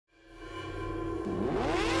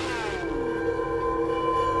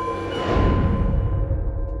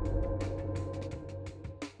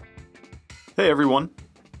Hey everyone,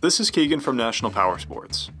 this is Keegan from National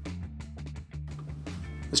Powersports.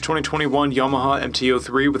 This 2021 Yamaha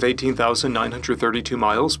MT03 with 18,932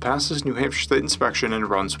 miles passes New Hampshire State inspection and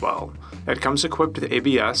runs well. It comes equipped with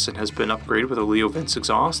ABS and has been upgraded with a Leo Vince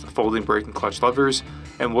exhaust, folding brake and clutch levers,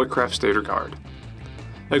 and Woodcraft stator guard.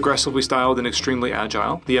 Aggressively styled and extremely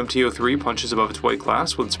agile, the MT03 punches above its weight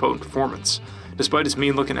class with its potent performance. Despite its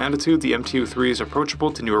mean-looking attitude, the MT03 is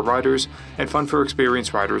approachable to newer riders and fun for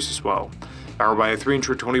experienced riders as well. Powered by a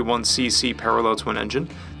 321cc parallel twin engine,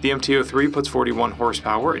 the MT03 puts 41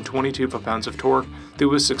 horsepower and 22 foot-pounds of torque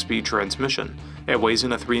through a 6-speed transmission. It weighs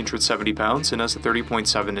in at 370 pounds and has a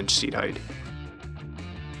 30.7-inch seat height.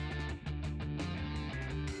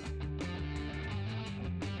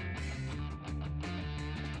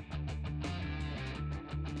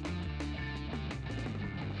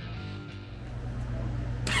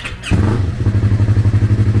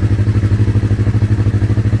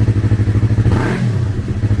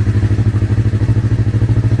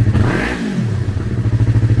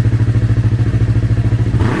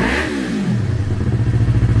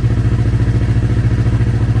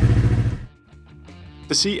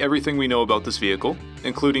 To see everything we know about this vehicle,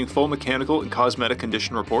 including full mechanical and cosmetic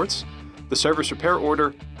condition reports, the service repair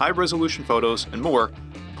order, high-resolution photos, and more,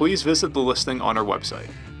 please visit the listing on our website.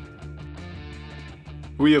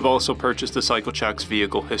 We have also purchased the CycleCheck's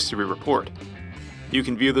Vehicle History Report. You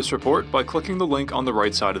can view this report by clicking the link on the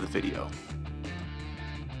right side of the video.